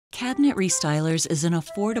Cabinet Restylers is an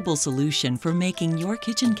affordable solution for making your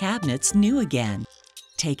kitchen cabinets new again,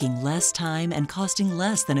 taking less time and costing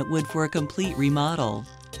less than it would for a complete remodel.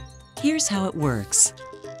 Here's how it works.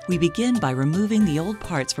 We begin by removing the old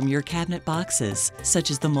parts from your cabinet boxes,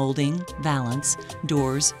 such as the molding, valance,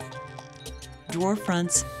 doors, drawer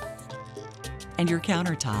fronts, and your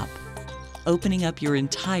countertop, opening up your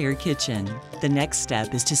entire kitchen. The next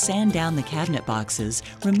step is to sand down the cabinet boxes,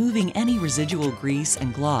 removing any residual grease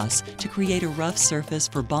and gloss to create a rough surface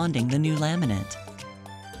for bonding the new laminate.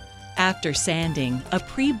 After sanding, a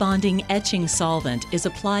pre-bonding etching solvent is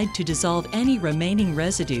applied to dissolve any remaining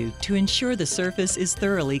residue to ensure the surface is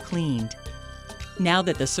thoroughly cleaned. Now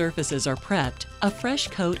that the surfaces are prepped, a fresh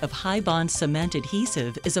coat of high-bond cement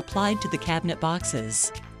adhesive is applied to the cabinet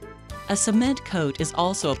boxes. A cement coat is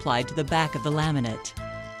also applied to the back of the laminate.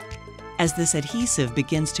 As this adhesive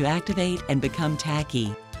begins to activate and become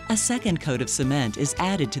tacky, a second coat of cement is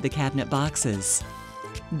added to the cabinet boxes.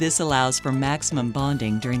 This allows for maximum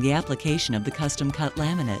bonding during the application of the custom-cut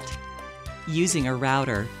laminate. Using a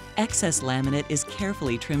router, excess laminate is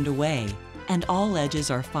carefully trimmed away, and all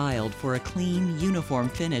edges are filed for a clean, uniform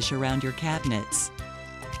finish around your cabinets.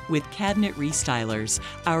 With Cabinet Restylers,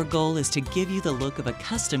 our goal is to give you the look of a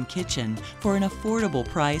custom kitchen for an affordable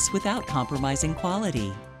price without compromising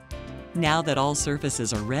quality. Now that all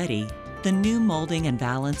surfaces are ready, the new molding and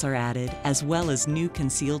valance are added, as well as new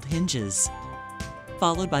concealed hinges,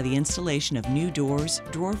 followed by the installation of new doors,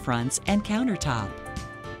 drawer fronts, and countertop.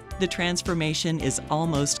 The transformation is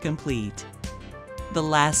almost complete. The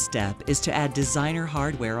last step is to add designer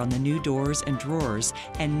hardware on the new doors and drawers,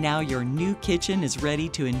 and now your new kitchen is ready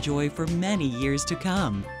to enjoy for many years to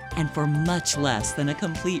come, and for much less than a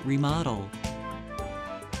complete remodel.